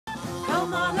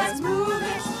Come on, let's move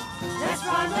it. Let's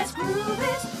rhyme, let's groove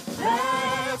it.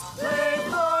 Let's play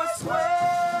for swear.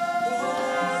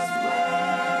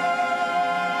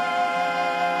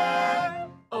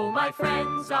 Oh, my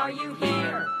friends, are you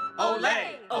here?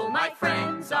 Olé! Oh, my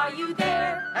friends, are you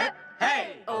there? Hey,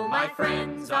 hey! Oh, my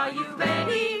friends, are you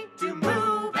ready to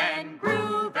move and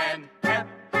groove and hep,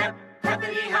 hep,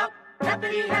 heppity hop,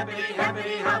 heppity, heppity,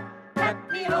 heppity hop,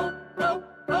 hep me ho, ho,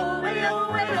 ho, way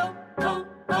oh, ho,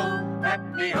 ho, hep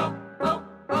me ho, ho,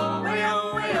 ho, way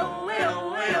oh,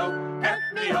 hep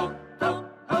me ho, ho,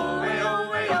 ho,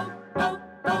 way oh, ho,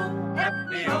 ho, hep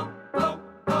me ho, ho,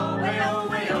 ho,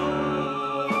 way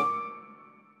oh.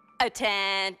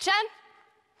 Attention!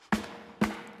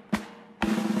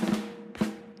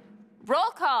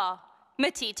 Roll call.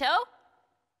 Matito.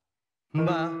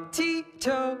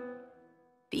 Matito.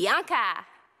 Bianca.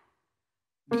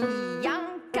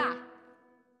 Bianca.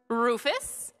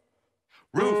 Rufus.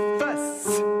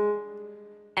 Rufus.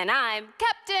 And I'm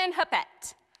Captain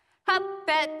Huppet.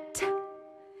 Huppet.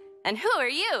 And who are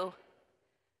you?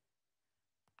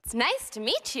 It's nice to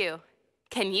meet you.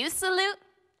 Can you salute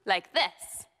like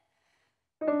this?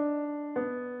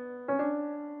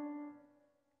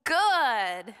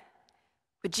 Good.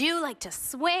 Would you like to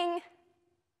swing?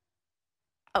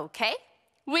 Okay,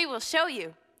 we will show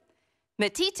you.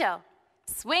 Matito,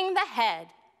 swing the head.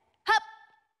 Hup.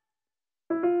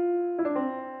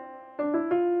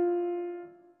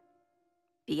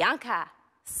 Bianca,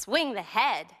 swing the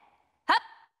head. Hup.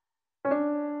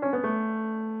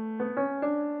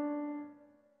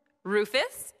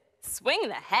 Rufus, swing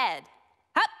the head.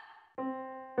 Hup.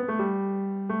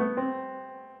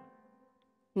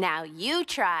 Now you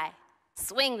try.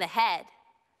 Swing the head.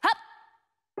 Hup.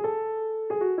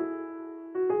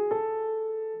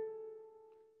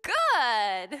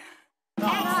 Good.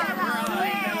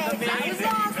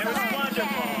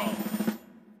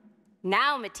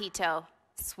 Now, Matito,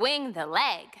 swing the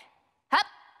leg. Hup.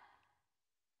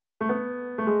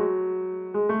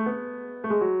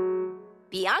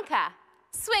 Bianca,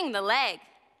 swing the leg.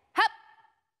 Hup.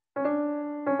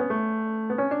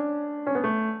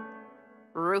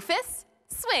 Rufus,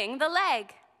 swing the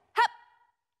leg. Hup.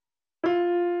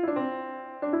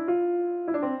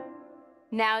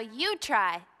 Now you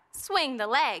try. Swing the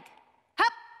leg.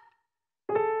 Hup.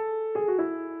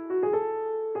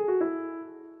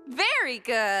 Very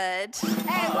good.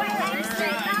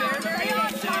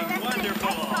 Wonderful.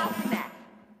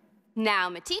 Now,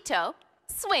 Matito,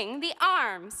 swing the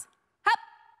arms. Hup.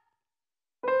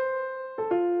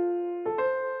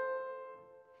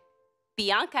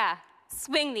 Bianca,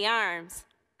 swing the arms.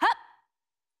 Hup.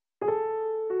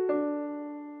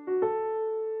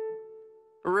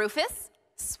 Rufus,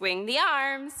 swing the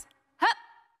arms. Hup.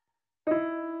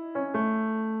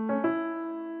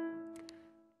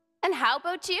 And how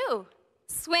about you?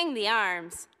 Swing the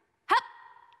arms. Hup.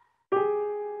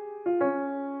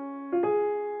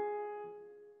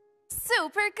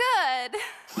 Super good.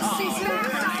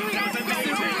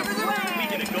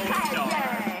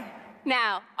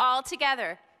 Now, all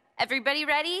together. Everybody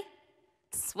ready?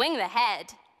 Swing the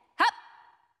head. Hup.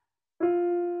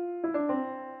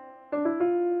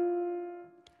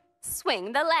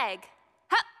 Swing the leg.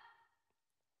 Hup.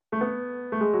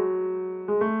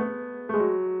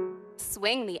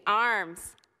 Swing the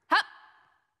arms. Hup.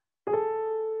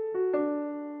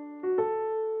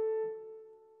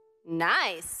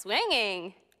 Nice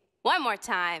swinging. One more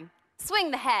time.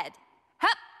 Swing the head.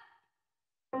 Hup.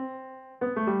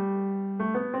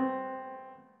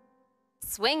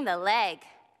 Swing the leg.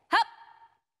 Hup.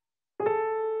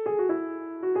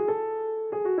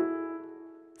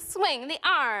 Swing the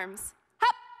arms.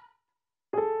 Hup.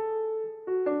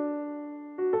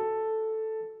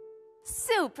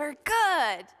 Super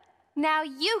good. Now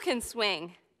you can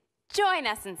swing. Join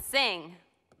us and sing.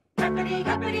 Heppity,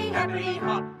 heppity, heppity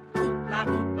hop. Hoop la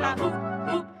hoop la hoop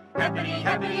hoop. Heppity,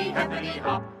 heppity, heppity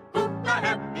hop. Hoop la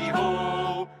heppy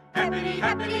ho. Heppity,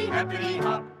 heppity, heppity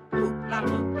hop. Hoop la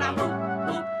hoop la hoop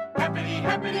hoop. Heppity,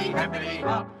 heppity, heppity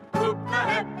hop. Hoop la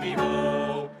happy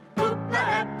ho. Hoop la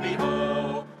happy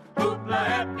ho. Hoop la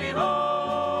happy ho.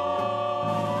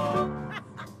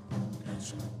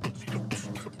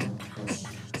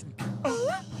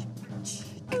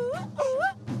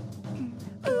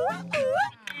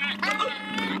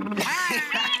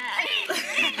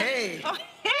 Hey. Oh,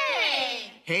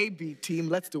 hey. Hey, B team,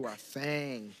 let's do our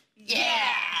thing.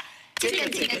 Yeah. Ticka,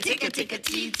 ticka, ticka, ticka,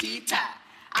 tee, tee, ta.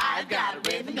 I've got a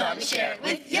rhythm, gonna share it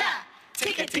with ya.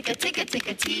 Ticka, ticka, ticka,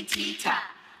 ticka, tee, tee, ta.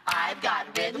 I've got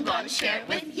a rhythm, gonna share it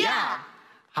with ya.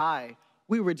 Hi,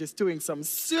 we were just doing some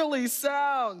silly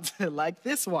sounds like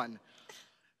this one.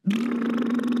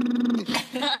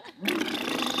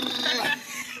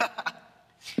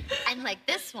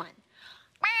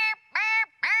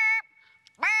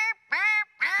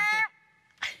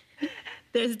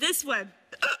 there's this one.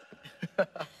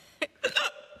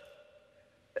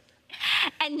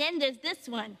 And then there's this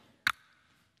one.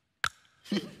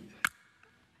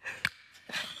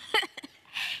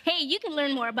 Hey, you can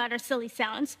learn more about our silly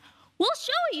sounds. We'll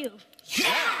show you.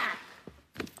 Yeah!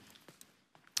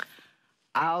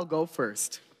 I'll go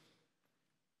first.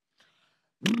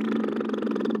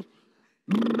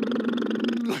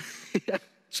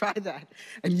 Try that.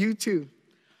 And you too.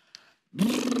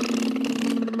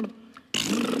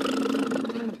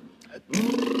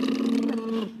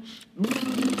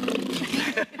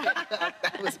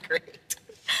 That was great.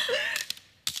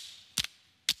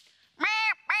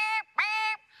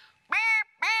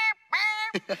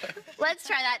 Let's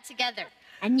try that together.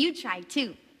 And you try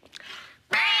too.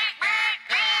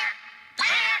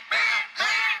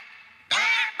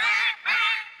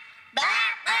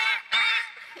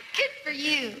 Good for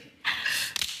you.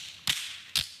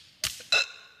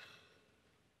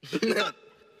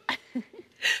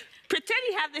 Pretend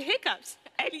you have the hiccups,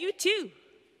 and you too.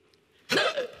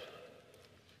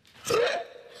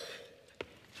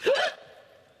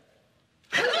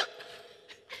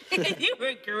 You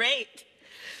were great.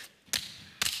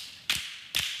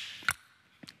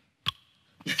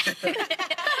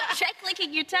 Try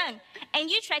clicking your tongue, and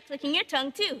you try clicking your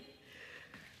tongue too.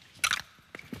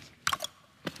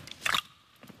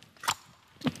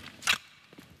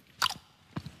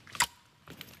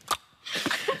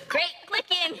 Great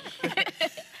clicking.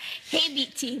 Hey,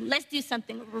 Beat Team, let's do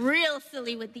something real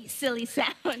silly with these silly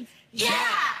sounds.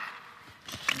 Yeah!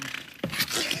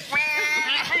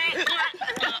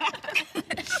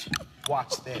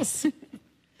 Watch this.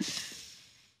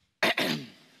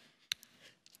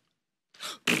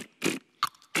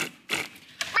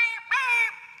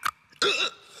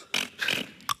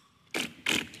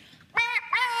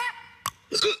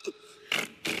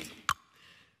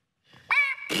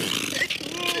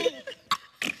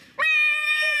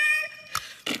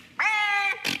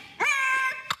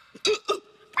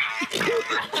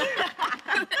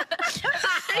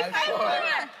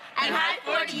 And high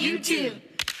four to you too.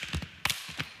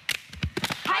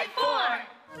 High four.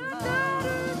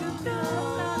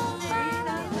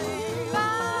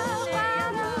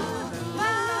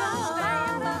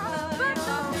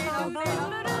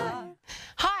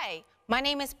 Hi, my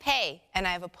name is Pei, and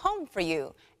I have a poem for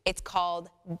you. It's called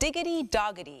Diggity,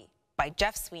 Doggity by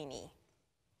Jeff Sweeney.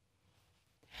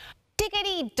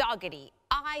 Diggity, Doggity,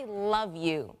 I love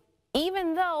you,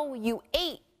 even though you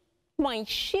ate my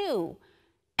shoe,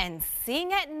 and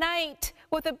sing at night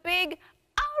with a big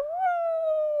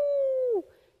 "Aroo!"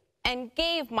 and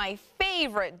gave my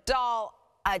favorite doll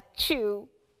a chew.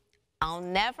 I'll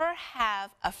never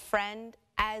have a friend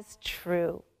as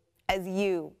true as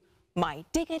you, my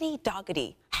diggity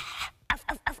doggity. Arf,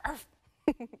 arf, arf, arf.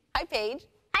 Hi, Paige.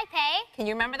 Hi, Pei. Can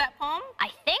you remember that poem?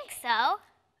 I think so.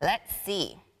 Let's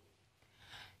see.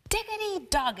 Diggity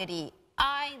doggity,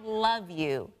 I love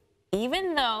you,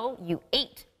 even though you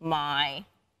ate my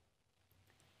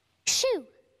Shoo.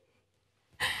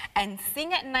 and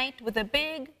sing at night with a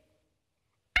big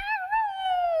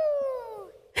 "Aroo!"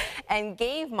 and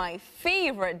gave my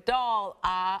favorite doll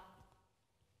a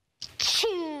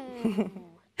Choo.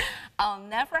 I'll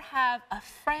never have a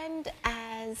friend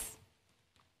as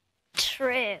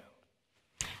True.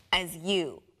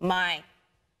 you, my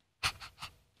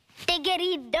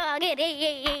Diggity doggity.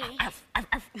 arf, arf,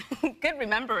 arf. Good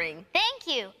remembering. Thank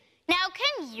you. Now,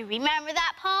 can you remember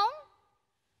that poem?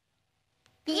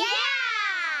 Yeah!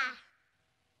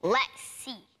 Let's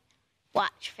see.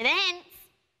 Watch for the hints.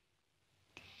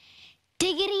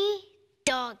 Diggity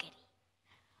doggity,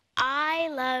 I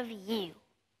love you,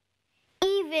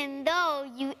 even though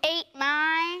you ate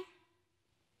my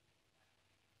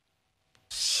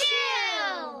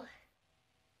shoe.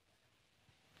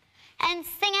 And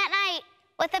sing at night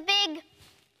with a big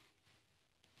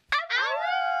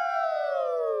 "Aroo!"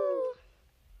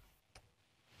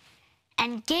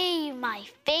 and gave my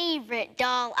favorite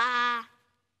doll a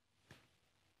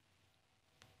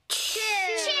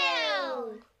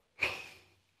chew.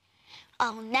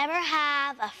 I'll never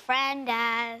have a friend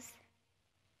as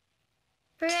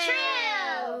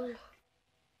true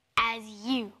as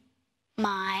you,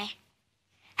 my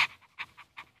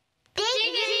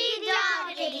diggity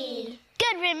doggity.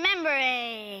 Good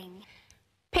remembering.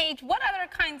 Paige, what other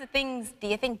kinds of things do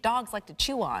you think dogs like to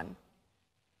chew on?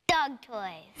 Dog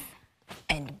toys.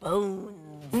 And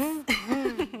bones.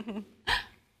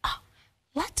 Oh,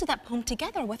 let's do that poem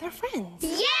together with our friends.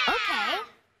 Yeah! Okay.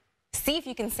 See if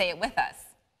you can say it with us.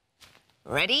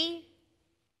 Ready?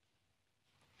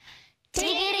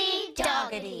 Diggity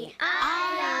doggity,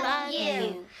 I love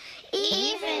you,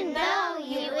 even though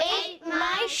you ate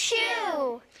my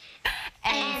shoe.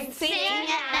 And sing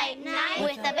at night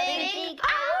with a big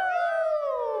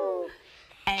ow.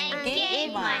 And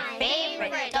give my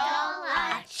favorite doll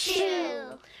a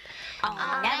chew.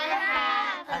 I'll never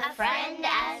have a friend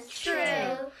as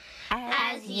true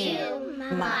as you,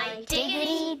 my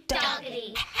diggity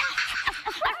doggity.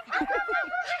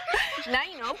 Now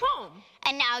you know a poem.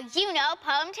 And now you know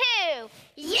poem too.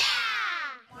 Yeah!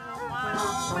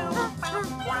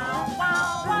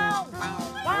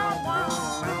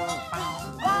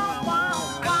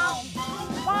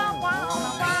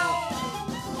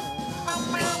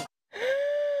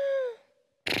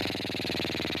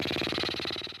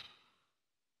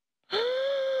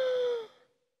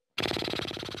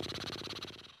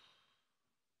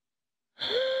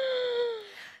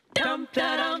 Dum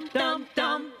da dum dum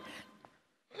dum.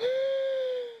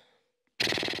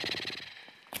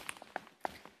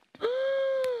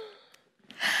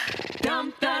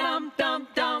 Dum da dum dum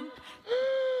dum.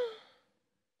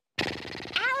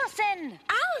 Allison!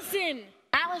 Allison!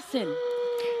 Allison!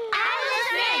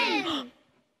 Allison!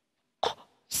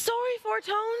 Sorry, Four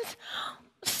Tones.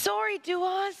 Sorry,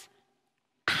 Duos.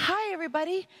 Hi,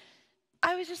 everybody.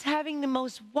 I was just having the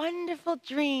most wonderful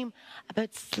dream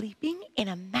about sleeping in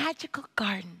a magical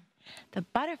garden. The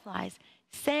butterflies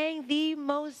sang the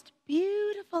most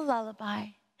beautiful lullaby.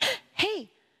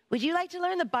 Hey, would you like to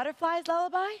learn the butterflies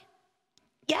lullaby?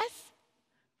 Yes?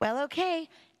 Well, okay.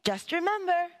 Just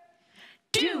remember,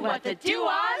 Do what the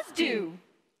Duos do.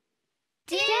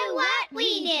 Do what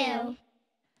we do.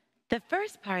 the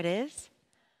first part is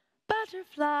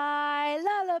butterfly,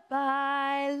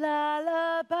 lullaby,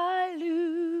 lullaby,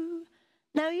 loo.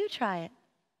 Now you try it.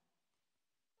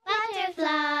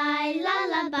 Butterfly,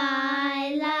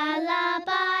 lullaby,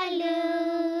 lullaby,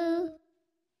 loo.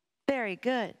 Very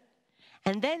good.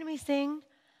 And then we sing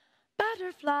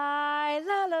butterfly,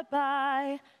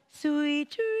 lullaby, sweet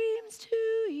dreams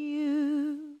to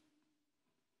you.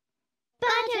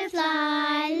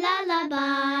 Butterfly,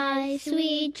 lullaby,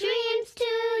 sweet dreams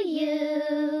to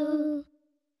you.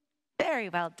 Very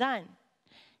well done.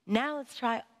 Now let's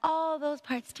try all those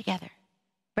parts together.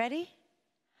 Ready?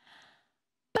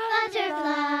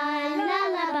 Butterfly,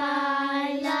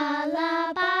 lullaby,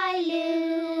 lullaby,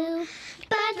 loo.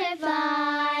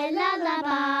 Butterfly,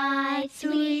 lullaby,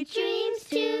 sweet dreams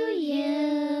to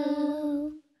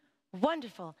you.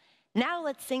 Wonderful. Now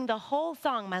let's sing the whole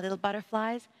song, my little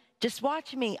butterflies. Just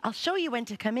watch me. I'll show you when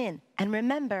to come in. And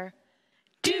remember,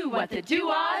 Do what the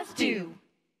Duos do.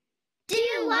 Do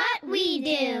what we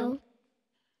do.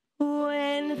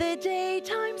 when the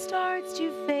daytime starts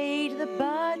to fade, the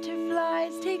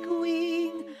butterflies take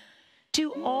wing.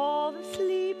 To all the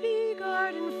sleepy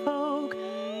garden folk,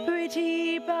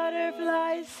 pretty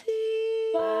butterflies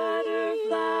sing.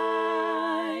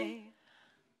 Butterfly.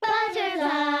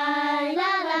 Butterfly,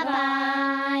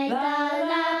 lullaby,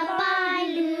 lullaby,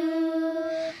 loo.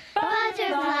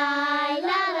 Butterfly,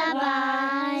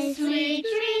 lullaby, sweet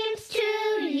dreams to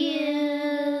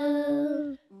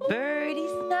you. Birdies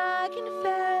snug in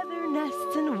feather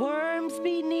nests and worms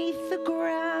beneath the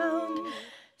ground.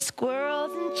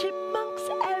 Squirrels and chipmunks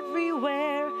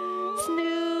everywhere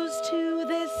snooze to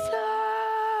this song.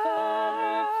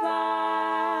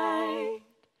 Butterfly.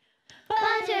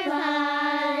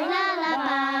 Butterfly,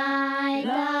 lullaby,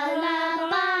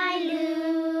 lullaby,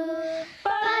 loo.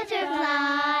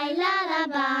 Butterfly,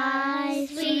 lullaby,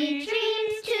 sweet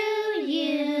dreams to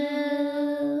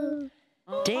you.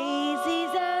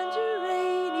 Daisies and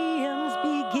geraniums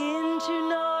begin to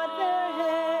nod their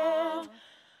heads.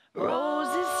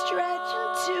 Roses stretch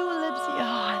and tulips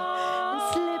yawn and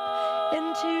slip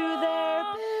into their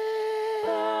beds.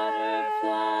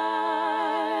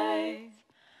 Butterflies.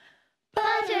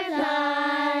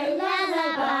 Butterfly,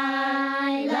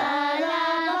 lullaby,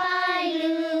 lullaby,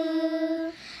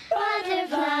 loo.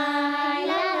 Butterfly,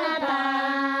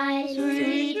 lullaby,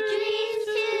 sweet dreams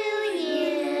to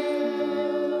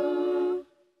you.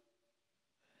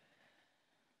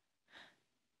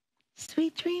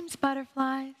 Sweet dreams,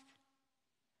 butterflies.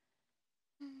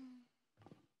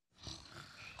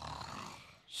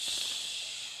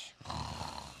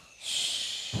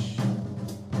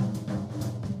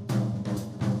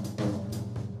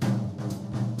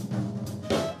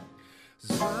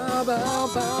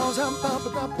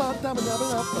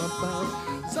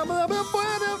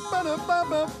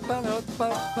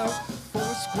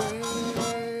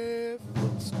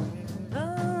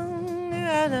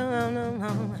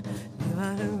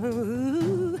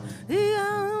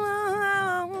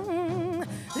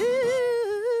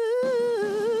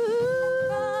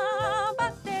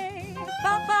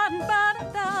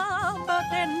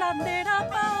 a little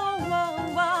bow.